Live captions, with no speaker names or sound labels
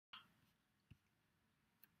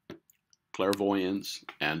Clairvoyance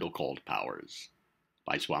and Occult Powers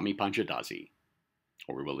by Swami Panchadasi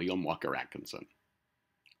or William Walker Atkinson.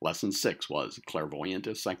 Lesson 6 was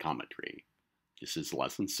Clairvoyant Psychometry. This is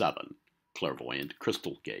Lesson 7, Clairvoyant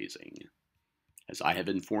Crystal Gazing. As I have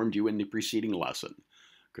informed you in the preceding lesson,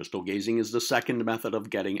 crystal gazing is the second method of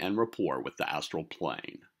getting en rapport with the astral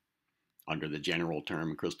plane. Under the general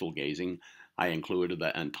term crystal gazing, I include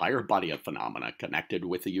the entire body of phenomena connected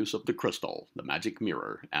with the use of the crystal, the magic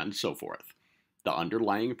mirror, and so forth, the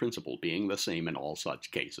underlying principle being the same in all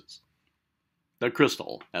such cases. The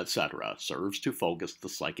crystal, etc., serves to focus the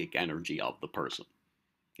psychic energy of the person,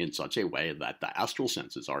 in such a way that the astral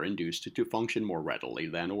senses are induced to function more readily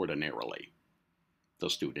than ordinarily. The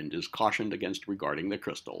student is cautioned against regarding the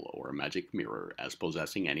crystal or magic mirror as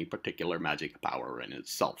possessing any particular magic power in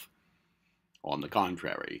itself. On the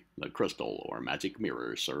contrary, the crystal or magic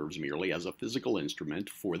mirror serves merely as a physical instrument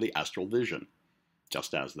for the astral vision,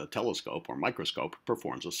 just as the telescope or microscope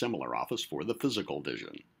performs a similar office for the physical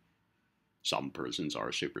vision. Some persons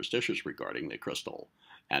are superstitious regarding the crystal,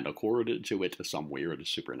 and accord to it some weird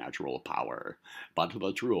supernatural power, but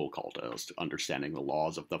the true occultist, understanding the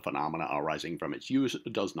laws of the phenomena arising from its use,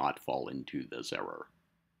 does not fall into this error.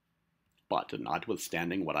 But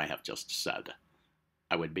notwithstanding what I have just said,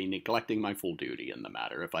 I would be neglecting my full duty in the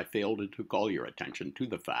matter if I failed to call your attention to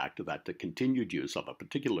the fact that the continued use of a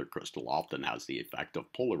particular crystal often has the effect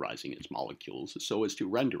of polarizing its molecules so as to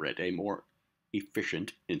render it a more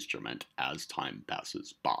efficient instrument as time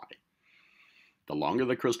passes by. The longer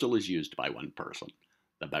the crystal is used by one person,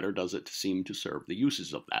 the better does it seem to serve the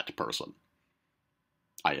uses of that person.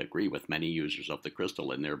 I agree with many users of the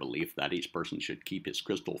crystal in their belief that each person should keep his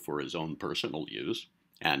crystal for his own personal use,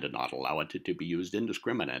 and not allow it to be used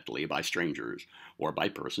indiscriminately by strangers, or by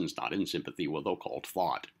persons not in sympathy with occult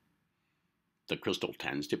thought. The crystal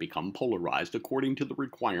tends to become polarized according to the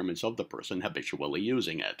requirements of the person habitually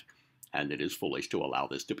using it, and it is foolish to allow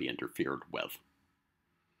this to be interfered with.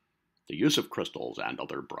 The use of crystals and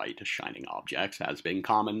other bright, shining objects has been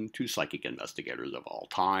common to psychic investigators of all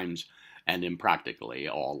times, and in practically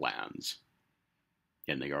all lands.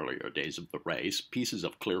 In the earlier days of the race, pieces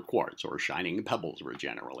of clear quartz or shining pebbles were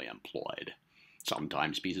generally employed.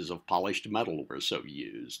 Sometimes pieces of polished metal were so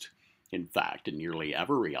used. In fact, nearly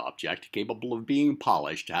every object capable of being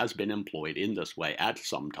polished has been employed in this way at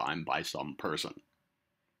some time by some person.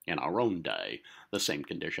 In our own day, the same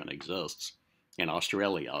condition exists. In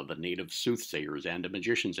Australia, the native soothsayers and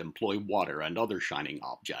magicians employ water and other shining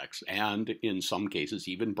objects, and, in some cases,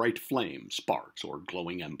 even bright flames, sparks, or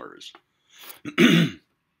glowing embers.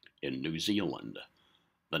 In New Zealand,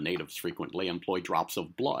 the natives frequently employ drops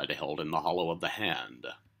of blood held in the hollow of the hand.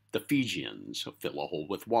 The Fijians fill a hole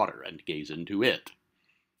with water and gaze into it.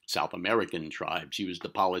 South American tribes use the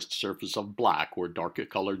polished surface of black or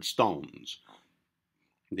dark-colored stones.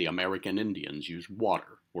 The American Indians use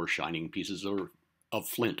water or shining pieces of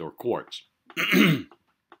flint or quartz.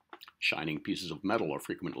 Shining pieces of metal are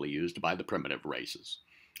frequently used by the primitive races.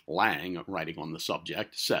 Lang, writing on the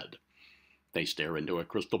subject, said, "They stare into a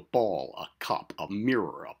crystal ball, a cup, a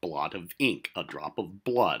mirror, a blot of ink, a drop of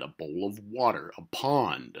blood, a bowl of water, a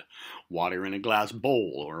pond, water in a glass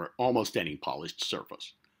bowl, or almost any polished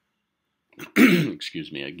surface."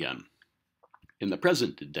 Excuse me again. In the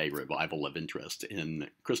present-day revival of interest in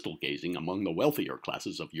crystal gazing among the wealthier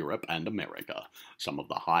classes of Europe and America, some of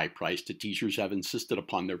the high-priced teachers have insisted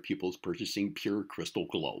upon their pupils purchasing pure crystal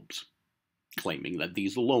globes, claiming that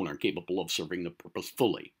these alone are capable of serving the purpose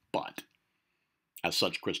fully, but as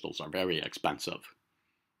such crystals are very expensive.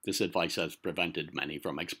 This advice has prevented many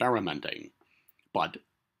from experimenting, but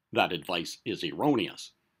that advice is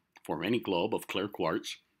erroneous, for any globe of clear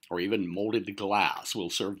quartz or even molded glass will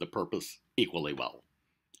serve the purpose equally well,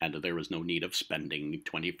 and there is no need of spending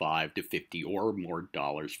 $25 to $50 or more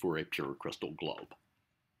for a pure crystal globe.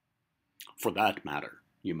 For that matter,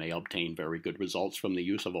 you may obtain very good results from the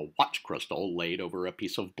use of a watch crystal laid over a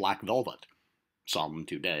piece of black velvet. Some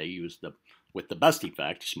today use with the best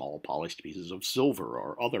effect small polished pieces of silver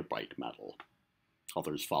or other bright metal.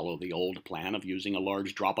 Others follow the old plan of using a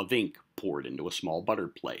large drop of ink poured into a small butter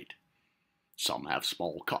plate. Some have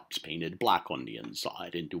small cups painted black on the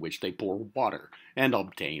inside into which they pour water and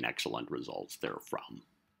obtain excellent results therefrom.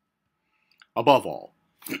 Above all,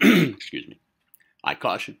 excuse me, I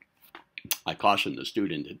caution the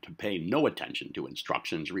student to pay no attention to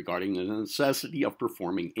instructions regarding the necessity of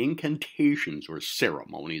performing incantations or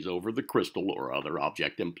ceremonies over the crystal or other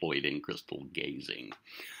object employed in crystal gazing.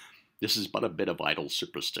 This is but a bit of idle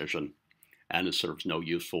superstition, and it serves no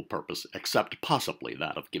useful purpose except possibly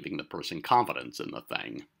that of giving the person confidence in the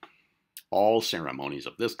thing. All ceremonies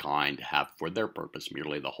of this kind have for their purpose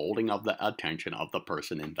merely the holding of the attention of the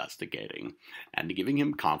person investigating, and giving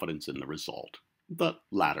him confidence in the result, the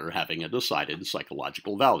latter having a decided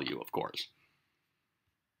psychological value, of course.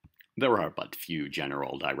 There are but few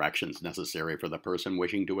general directions necessary for the person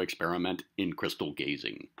wishing to experiment in crystal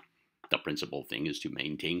gazing. The principal thing is to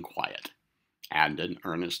maintain quiet, and an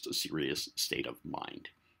earnest, serious state of mind.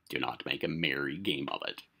 Do not make a merry game of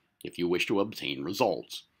it, if you wish to obtain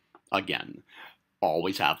results. Again,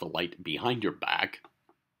 always have the light behind your back,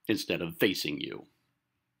 instead of facing you.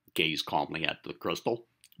 Gaze calmly at the crystal,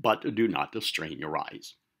 but do not strain your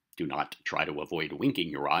eyes. Do not try to avoid winking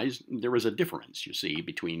your eyes. There is a difference, you see,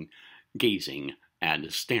 between gazing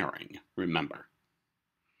and staring, remember.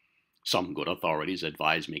 Some good authorities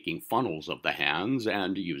advise making funnels of the hands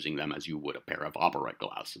and using them as you would a pair of opera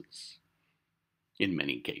glasses. In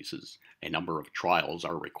many cases, a number of trials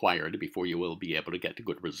are required before you will be able to get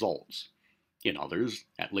good results. In others,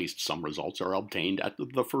 at least some results are obtained at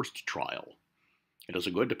the first trial. It is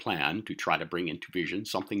a good plan to try to bring into vision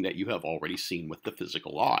something that you have already seen with the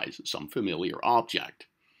physical eyes, some familiar object.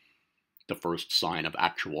 The first sign of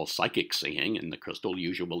actual psychic seeing in the crystal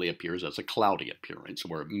usually appears as a cloudy appearance,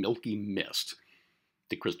 or milky mist,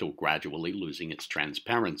 the crystal gradually losing its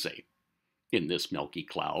transparency. In this milky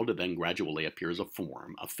cloud then gradually appears a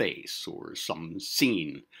form, a face, or some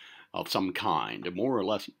scene of some kind, more or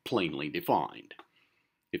less plainly defined.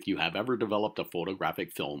 If you have ever developed a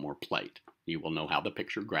photographic film or plate, you will know how the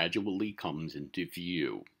picture gradually comes into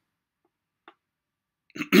view.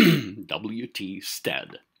 W.T.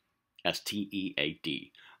 Stead,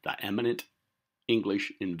 S-T-E-A-D, the eminent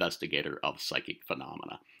English investigator of psychic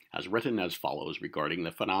phenomena, has written as follows regarding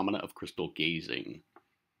the phenomena of crystal gazing.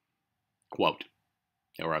 Quote,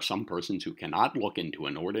 there are some persons who cannot look into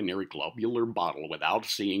an ordinary globular bottle without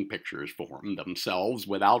seeing pictures form themselves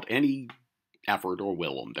without any effort or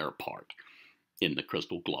will on their part in the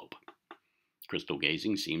crystal globe. Crystal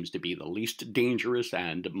gazing seems to be the least dangerous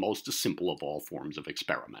and most simple of all forms of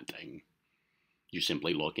experimenting. You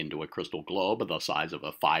simply look into a crystal globe the size of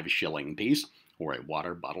a 5-shilling piece, or a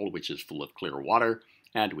water bottle which is full of clear water,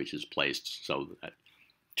 and which is placed so that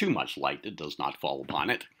too much light does not fall upon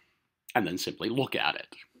it, and then simply look at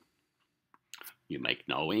it. You make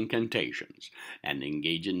no incantations, and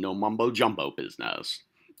engage in no mumbo-jumbo business.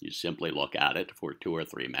 You simply look at it for 2 or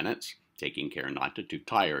 3 minutes, taking care not to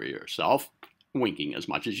tire yourself, winking as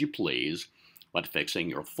much as you please, but fixing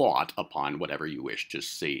your thought upon whatever you wish to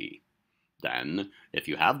see. Then, if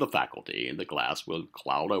you have the faculty, the glass will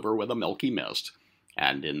cloud over with a milky mist,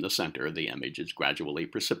 and in the center the image is gradually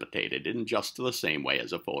precipitated in just the same way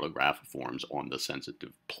as a photograph forms on the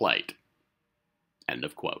sensitive plate. End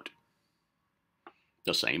of quote.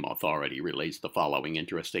 The same authority relates the following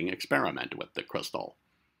interesting experiment with the crystal.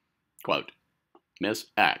 Quote, Miss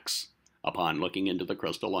X, upon looking into the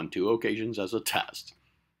crystal on 2 occasions as a test,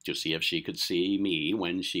 to see if she could see me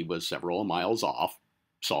when she was several miles off,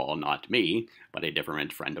 saw not me, but a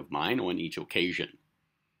different friend of mine on each occasion.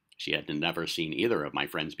 She had never seen either of my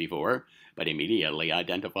friends before, but immediately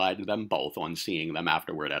identified them both on seeing them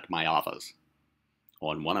afterward at my office.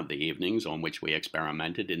 On one of the evenings on which we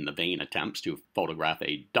experimented in the vain attempts to photograph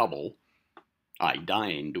a double, I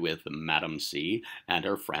dined with Madame C. and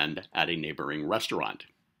her friend at a neighboring restaurant.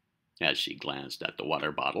 As she glanced at the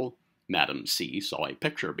water bottle, Madame C. saw a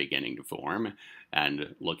picture beginning to form,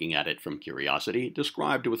 and, looking at it from curiosity,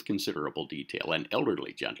 described with considerable detail an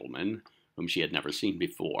elderly gentleman whom she had never seen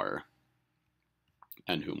before,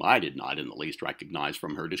 and whom I did not in the least recognize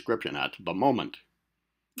from her description at the moment.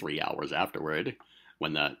 3 hours afterward,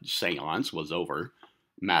 when the séance was over,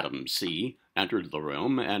 Madame C. entered the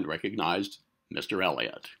room and recognized Mr.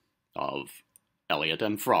 Elliot, of Elliot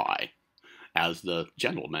and Fry, as the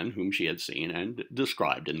gentleman whom she had seen and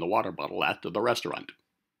described in the water bottle at the restaurant.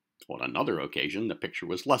 On another occasion, the picture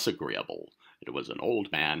was less agreeable. It was an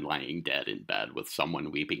old man lying dead in bed with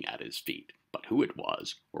someone weeping at his feet, but who it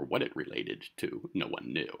was, or what it related to, no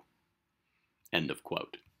one knew. End of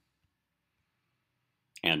quote.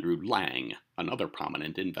 Andrew Lang, another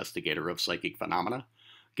prominent investigator of psychic phenomena,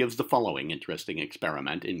 gives the following interesting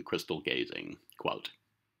experiment in crystal gazing. Quote,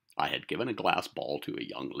 I had given a glass ball to a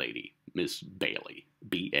young lady, Miss Bailey,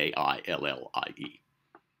 B-A-I-L-L-I-E,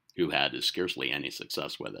 who had scarcely any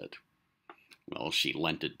success with it. Well, she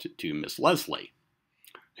lent it to Miss Leslie,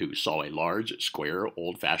 who saw a large, square,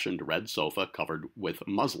 old-fashioned red sofa covered with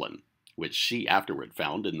muslin, which she afterward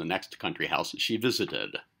found in the next country house she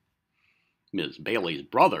visited. Miss Bailey's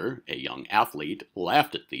brother, a young athlete,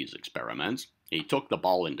 laughed at these experiments. He took the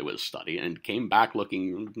ball into his study and came back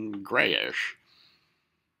looking grayish.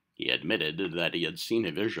 He admitted that he had seen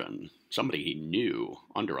a vision. somebody he knew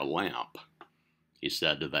under a lamp. He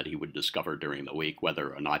said that he would discover during the week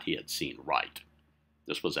whether or not he had seen right.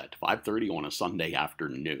 This was at 5:30 on a Sunday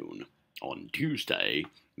afternoon. On Tuesday,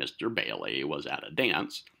 Mr. Bailey was at a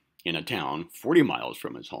dance in a town 40 miles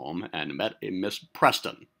from his home and met a Miss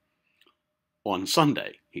Preston. On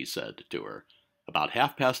Sunday, he said to her, about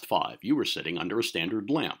 5:30, you were sitting under a standard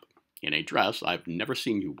lamp, in a dress I've never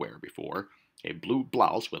seen you wear before, a blue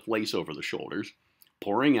blouse with lace over the shoulders,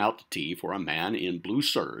 pouring out tea for a man in blue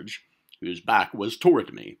serge, whose back was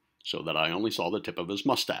toward me, so that I only saw the tip of his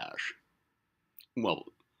mustache. Well,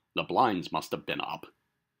 the blinds must have been up,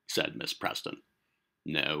 said Miss Preston.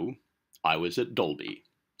 No, I was at Dolby,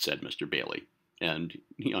 said Mr. Bailey, and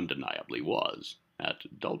he undeniably was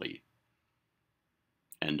at Dolby.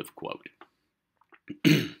 End of quote.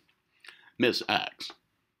 Miss X,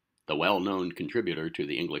 the well-known contributor to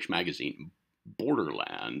the English magazine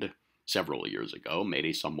Borderland, several years ago made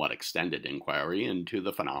a somewhat extended inquiry into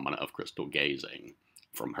the phenomena of crystal gazing.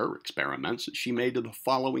 From her experiments, she made the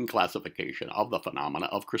following classification of the phenomena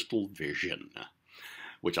of crystal vision,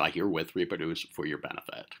 which I herewith reproduce for your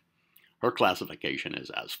benefit. Her classification is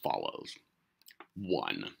as follows.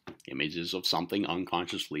 1. Images of something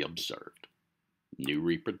unconsciously observed. New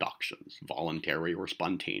reproductions, voluntary or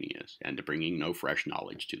spontaneous, and bringing no fresh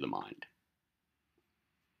knowledge to the mind.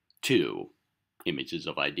 2. Images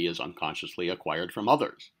of ideas unconsciously acquired from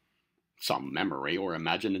others. Some memory or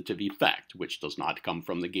imaginative effect which does not come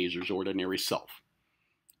from the gazer's ordinary self.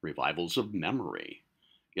 Revivals of memory.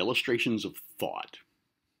 Illustrations of thought.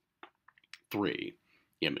 3.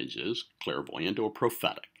 Images, clairvoyant or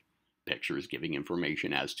prophetic. Pictures giving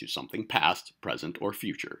information as to something past, present, or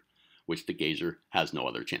future, which the gazer has no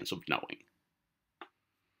other chance of knowing.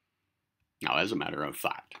 Now, as a matter of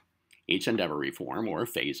fact, each and every form or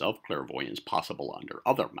phase of clairvoyance possible under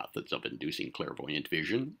other methods of inducing clairvoyant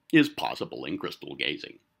vision is possible in crystal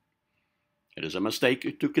gazing. It is a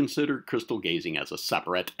mistake to consider crystal gazing as a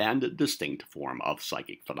separate and distinct form of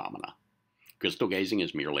psychic phenomena. Crystal gazing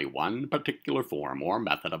is merely one particular form or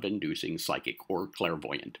method of inducing psychic or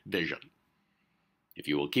clairvoyant vision. If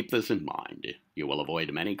you will keep this in mind, you will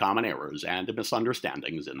avoid many common errors and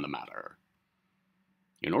misunderstandings in the matter.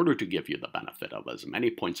 In order to give you the benefit of as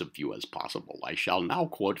many points of view as possible, I shall now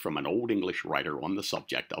quote from an old English writer on the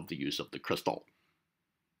subject of the use of the crystal.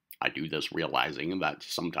 I do this realizing that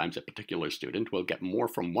sometimes a particular student will get more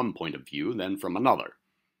from one point of view than from another.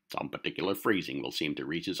 Some particular phrasing will seem to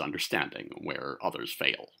reach his understanding, where others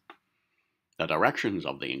fail. The directions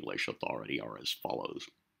of the English authority are as follows.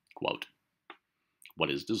 Quote, what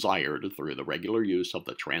is desired through the regular use of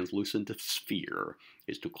the translucent sphere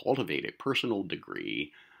is to cultivate a personal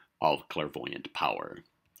degree of clairvoyant power,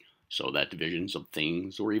 so that visions of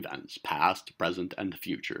things or events, past, present, and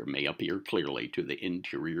future, may appear clearly to the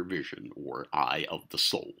interior vision or eye of the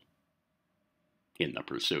soul. In the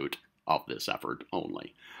pursuit of this effort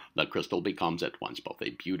only, the crystal becomes at once both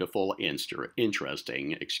a beautiful,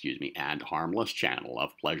 interesting, and harmless channel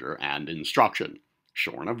of pleasure and instruction,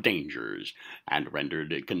 shorn of dangers, and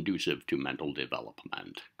rendered conducive to mental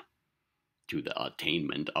development. To the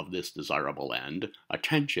attainment of this desirable end,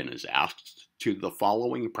 attention is asked to the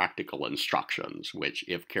following practical instructions, which,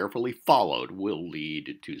 if carefully followed, will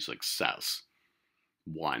lead to success.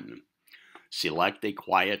 1. Select a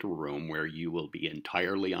quiet room where you will be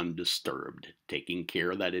entirely undisturbed, taking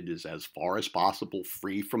care that it is as far as possible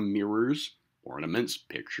free from mirrors, ornaments,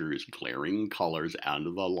 pictures, glaring colors, and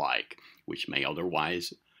the like, which may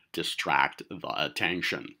otherwise distract the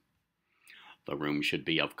attention. The room should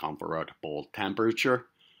be of comfortable temperature,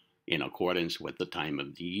 in accordance with the time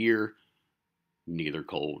of the year, neither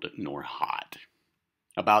cold nor hot.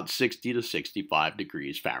 About 60 to 65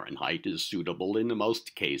 degrees Fahrenheit is suitable in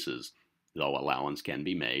most cases, though allowance can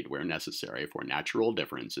be made where necessary for natural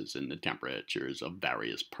differences in the temperatures of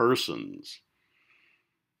various persons.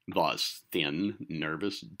 Thus, thin,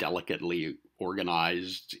 nervous, delicately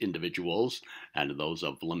organized individuals, and those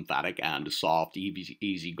of lymphatic and soft,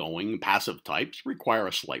 easygoing, passive types require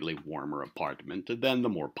a slightly warmer apartment than the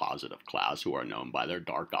more positive class, who are known by their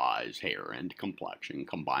dark eyes, hair, and complexion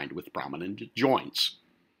combined with prominent joints.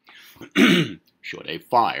 Should a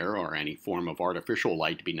fire or any form of artificial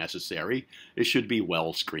light be necessary, it should be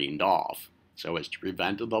well screened off, so as to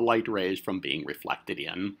prevent the light rays from being reflected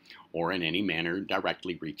in, or in any manner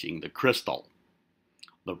directly reaching the crystal.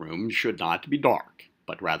 The room should not be dark,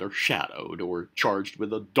 but rather shadowed or charged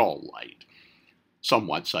with a dull light,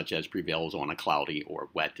 somewhat such as prevails on a cloudy or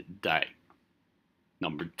wet day.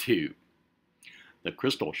 Number 2. The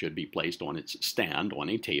crystal should be placed on its stand on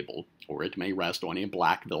a table, or it may rest on a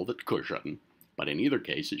black velvet cushion, but in either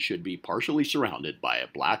case it should be partially surrounded by a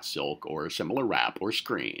black silk or similar wrap or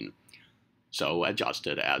screen, so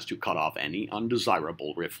adjusted as to cut off any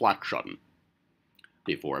undesirable reflection.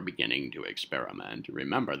 Before beginning to experiment,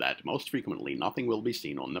 remember that most frequently nothing will be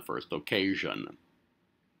seen on the first occasion,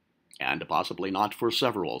 and possibly not for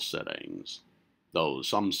several sittings, though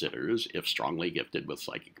some sitters, if strongly gifted with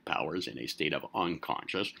psychic powers in a state of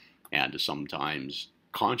unconscious and sometimes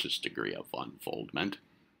conscious degree of unfoldment,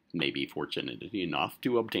 may be fortunate enough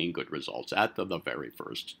to obtain good results at the very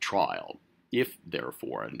first trial. If,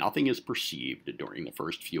 therefore, nothing is perceived during the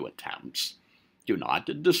first few attempts, do not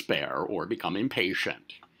despair or become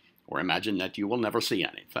impatient, or imagine that you will never see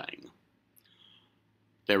anything.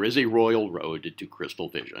 There is a royal road to crystal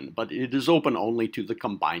vision, but it is open only to the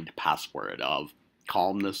combined password of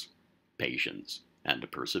calmness, patience,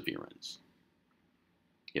 and perseverance.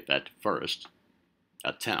 If at first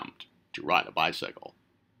attempt to ride a bicycle,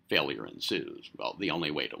 failure ensues, well, the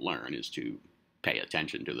only way to learn is to pay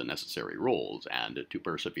attention to the necessary rules and to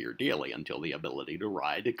persevere daily until the ability to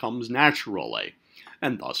ride comes naturally,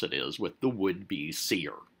 and thus it is with the would-be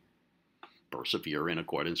seer. Persevere in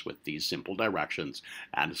accordance with these simple directions,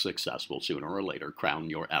 and success will sooner or later crown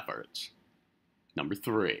your efforts. Number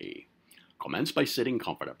 3. Commence by sitting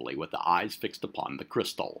comfortably with the eyes fixed upon the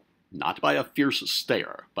crystal, not by a fierce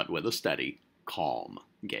stare, but with a steady, calm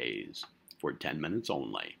gaze, for 10 minutes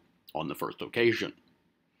only, on the first occasion.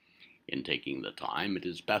 In taking the time, it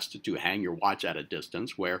is best to hang your watch at a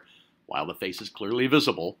distance where, while the face is clearly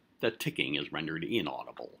visible, the ticking is rendered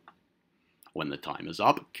inaudible. When the time is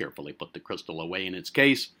up, carefully put the crystal away in its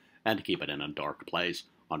case, and keep it in a dark place,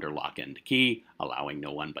 under lock and key, allowing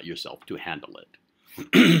no one but yourself to handle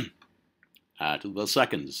it. At the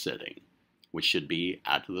second sitting, which should be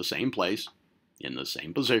at the same place, in the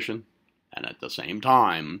same position, and at the same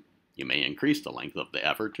time, you may increase the length of the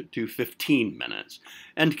effort to 15 minutes,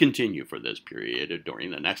 and continue for this period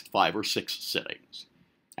during the next 5 or 6 sittings,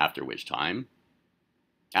 after which the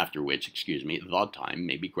time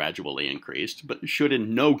may be gradually increased, but should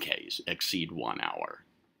in no case exceed 1 hour.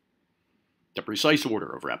 The precise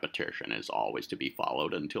order of repetition is always to be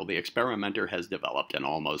followed until the experimenter has developed an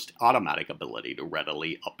almost automatic ability to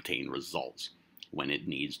readily obtain results, when it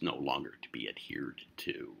needs no longer to be adhered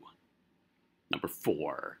to. Number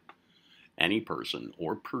 4. Any person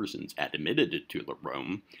or persons admitted to the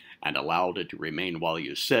room and allowed to remain while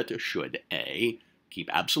you sit should A. keep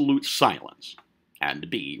absolute silence, and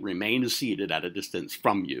B. remain seated at a distance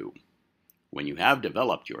from you. When you have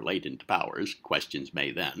developed your latent powers, questions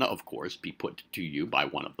may then, of course, be put to you by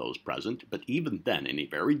one of those present, but even then in a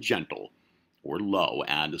very gentle or low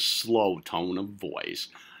and slow tone of voice,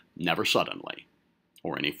 never suddenly,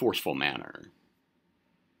 or in a forceful manner.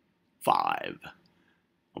 5.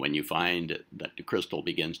 When you find that the crystal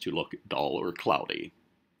begins to look dull or cloudy,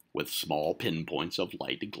 with small pinpoints of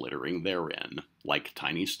light glittering therein, like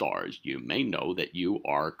tiny stars, you may know that you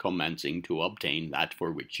are commencing to obtain that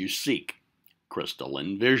for which you seek,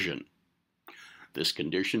 crystalline vision. This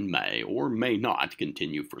condition may or may not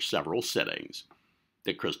continue for several sittings,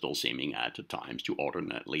 the crystal seeming at times to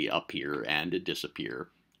alternately appear and disappear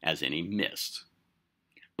as in a mist.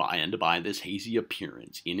 By and by, this hazy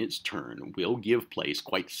appearance, in its turn, will give place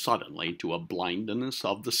quite suddenly to a blindness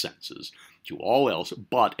of the senses, to all else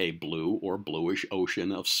but a blue or bluish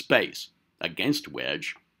ocean of space, against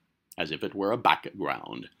which, as if it were a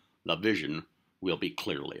background, the vision will be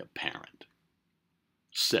clearly apparent.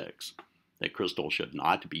 6. The crystal should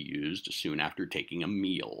not be used soon after taking a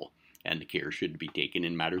meal, and care should be taken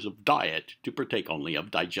in matters of diet to partake only of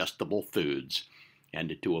digestible foods,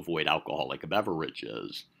 and to avoid alcoholic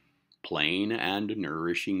beverages. Plain and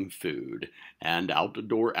nourishing food, and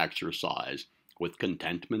outdoor exercise, with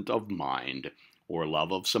contentment of mind, or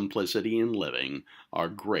love of simplicity in living, are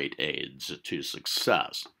great aids to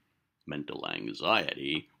success. Mental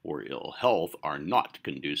anxiety or ill health are not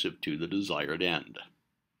conducive to the desired end.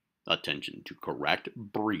 Attention to correct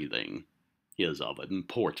breathing is of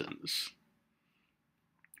importance.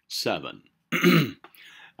 7.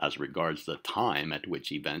 As regards the time at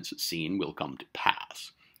which events seen will come to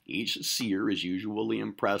pass, each seer is usually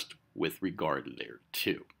impressed with regard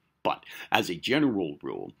thereto. But, as a general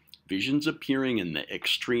rule, visions appearing in the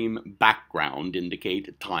extreme background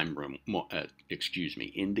indicate time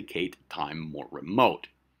more remote,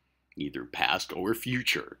 either past or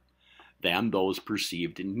future, than those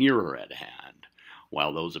perceived nearer at hand,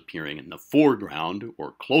 while those appearing in the foreground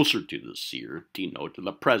or closer to the seer denote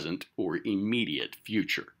the present or immediate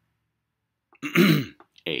future.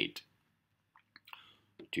 8.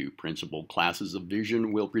 2 principal classes of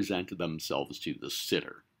vision will present themselves to the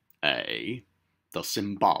sitter. A. The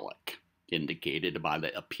symbolic, indicated by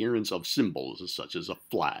the appearance of symbols such as a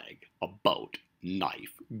flag, a boat,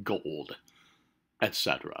 knife, gold,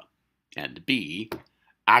 etc., and B,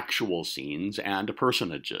 actual scenes and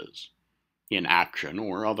personages, in action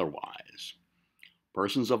or otherwise.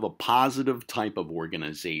 Persons of a positive type of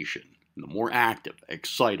organization, the more active,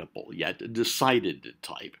 excitable, yet decided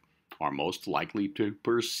type, are most likely to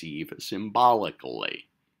perceive symbolically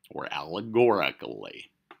or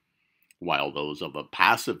allegorically, while those of a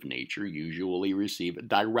passive nature usually receive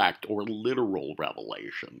direct or literal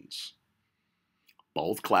revelations.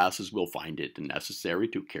 Both classes will find it necessary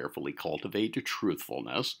to carefully cultivate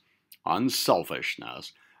truthfulness,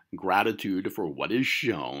 unselfishness, gratitude for what is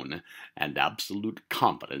shown, and absolute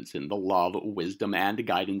confidence in the love, wisdom, and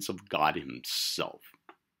guidance of God Himself.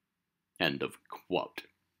 End of quote.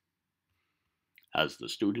 As the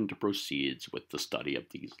student proceeds with the study of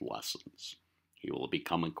these lessons, he will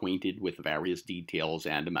become acquainted with various details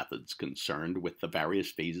and methods concerned with the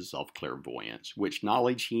various phases of clairvoyance, which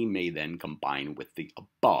knowledge he may then combine with the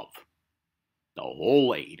above, the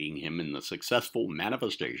whole aiding him in the successful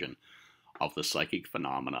manifestation of the psychic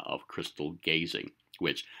phenomena of crystal gazing,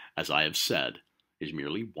 which, as I have said, is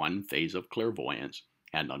merely one phase of clairvoyance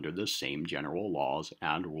and under the same general laws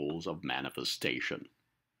and rules of manifestation.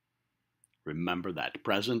 Remember that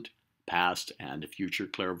present, past, and future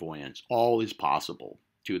clairvoyance all is possible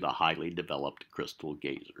to the highly developed crystal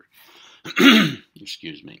gazer.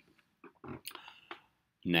 Excuse me.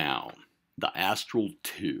 Now, the astral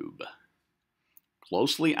tube.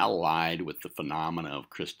 Closely allied with the phenomena of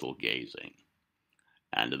crystal gazing,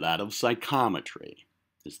 and that of psychometry,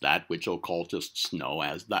 is that which occultists know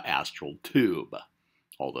as the astral tube.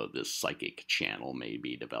 Although this psychic channel may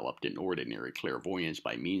be developed in ordinary clairvoyance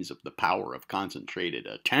by means of the power of concentrated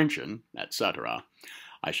attention, etc.,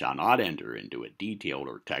 I shall not enter into a detailed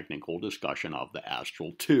or technical discussion of the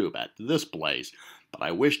astral tube at this place, but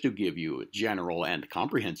I wish to give you a general and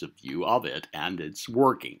comprehensive view of it and its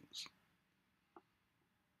workings.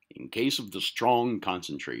 In case of the strong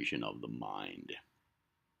concentration of the mind,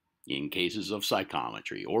 in cases of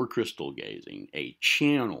psychometry or crystal gazing, a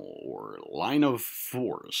channel or line of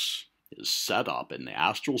force is set up in the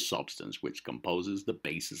astral substance which composes the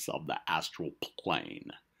basis of the astral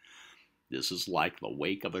plane. This is like the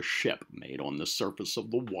wake of a ship made on the surface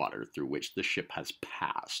of the water through which the ship has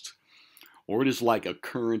passed, or it is like a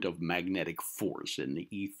current of magnetic force in the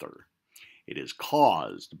ether. It is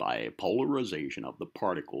caused by a polarization of the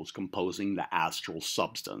particles composing the astral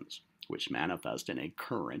substance, which manifest in a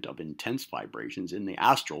current of intense vibrations in the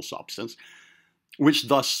astral substance, which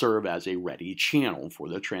thus serve as a ready channel for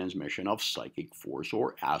the transmission of psychic force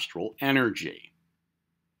or astral energy.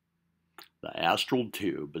 The astral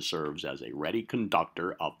tube serves as a ready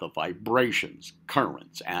conductor of the vibrations,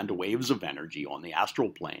 currents, and waves of energy on the astral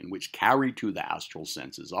plane, which carry to the astral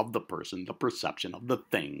senses of the person the perception of the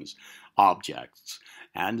things, objects,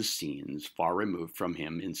 and scenes far removed from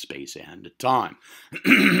him in space and time.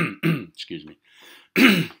 Excuse me.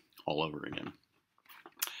 All over again.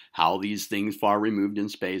 How these things far removed in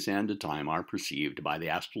space and time are perceived by the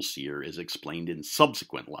astral seer is explained in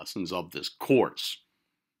subsequent lessons of this course.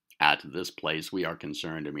 At this place, we are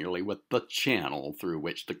concerned merely with the channel through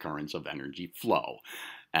which the currents of energy flow,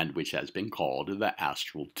 and which has been called the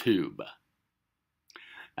astral tube.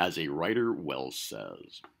 As a writer well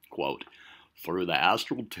says, quote, "Through the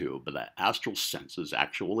astral tube, the astral senses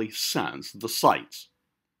actually sense the sights,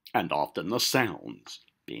 and often the sounds,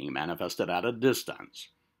 being manifested at a distance,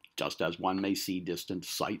 just as one may see distant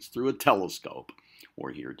sights through a telescope,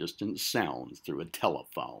 or hear distant sounds through a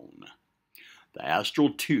telephone. The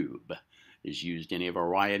astral tube is used in a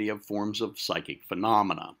variety of forms of psychic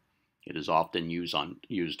phenomena. It is often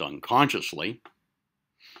used unconsciously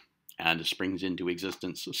and springs into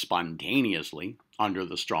existence spontaneously under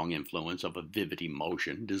the strong influence of a vivid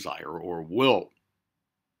emotion, desire, or will.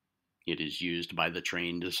 It is used by the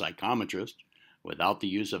trained psychometrist without the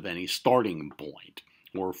use of any starting point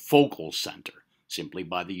or focal center, simply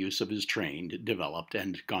by the use of his trained, developed,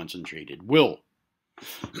 and concentrated will.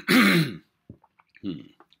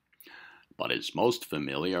 But its most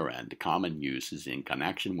familiar and common use is in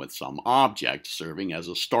connection with some object serving as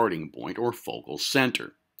a starting point or focal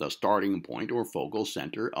center. The starting point or focal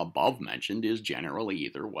center above mentioned is generally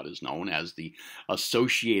either what is known as the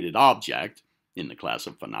associated object, in the class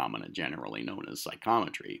of phenomena generally known as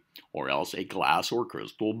psychometry, or else a glass or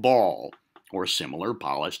crystal ball, or similar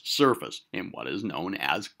polished surface, in what is known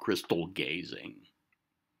as crystal gazing."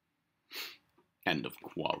 End of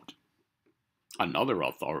quote. Another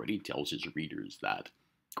authority tells his readers that,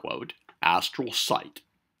 quote, "Astral sight,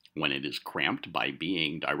 when it is cramped by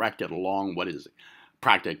being directed along what is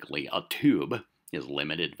practically a tube, is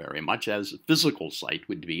limited very much as physical sight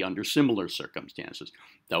would be under similar circumstances,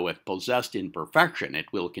 though if possessed in perfection,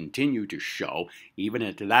 it will continue to show, even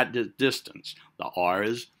at that distance, the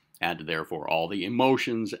auras and therefore all the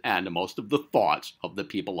emotions and most of the thoughts of the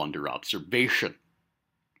people under observation.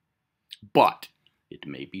 But, it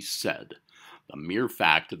may be said, the mere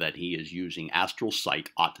fact that he is using astral sight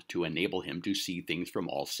ought to enable him to see things from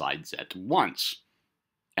all sides at once,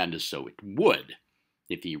 and so it would,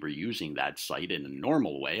 if he were using that sight in a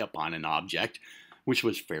normal way upon an object which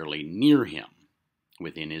was fairly near him,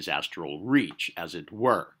 within his astral reach, as it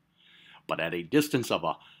were. But at a distance of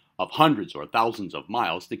hundreds or thousands of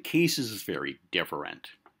miles, the case is very different.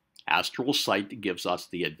 Astral sight gives us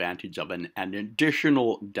the advantage of an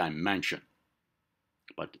additional dimension.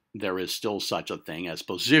 But there is still such a thing as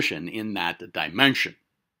position in that dimension,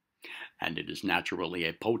 and it is naturally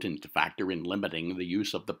a potent factor in limiting the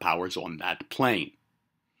use of the powers on that plane.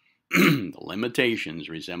 The limitations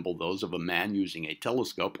resemble those of a man using a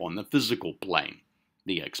telescope on the physical plane.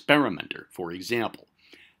 The experimenter, for example,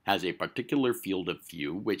 has a particular field of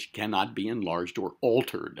view which cannot be enlarged or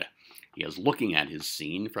altered. He is looking at his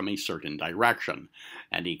scene from a certain direction,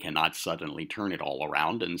 and he cannot suddenly turn it all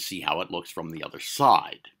around and see how it looks from the other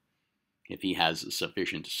side. If he has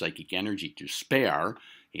sufficient psychic energy to spare,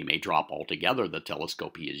 he may drop altogether the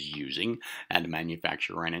telescope he is using and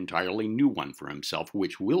manufacture an entirely new one for himself,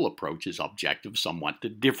 which will approach his objective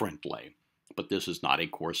somewhat differently. But this is not a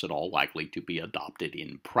course at all likely to be adopted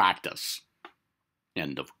in practice.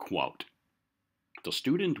 End of quote. The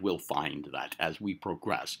student will find that, as we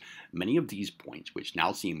progress, many of these points, which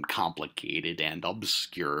now seem complicated and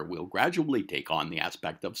obscure, will gradually take on the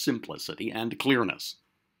aspect of simplicity and clearness.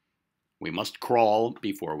 We must crawl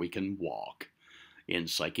before we can walk, in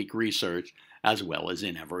psychic research as well as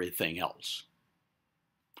in everything else.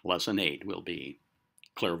 Lesson 8 will be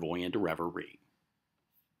Clairvoyant Reverie.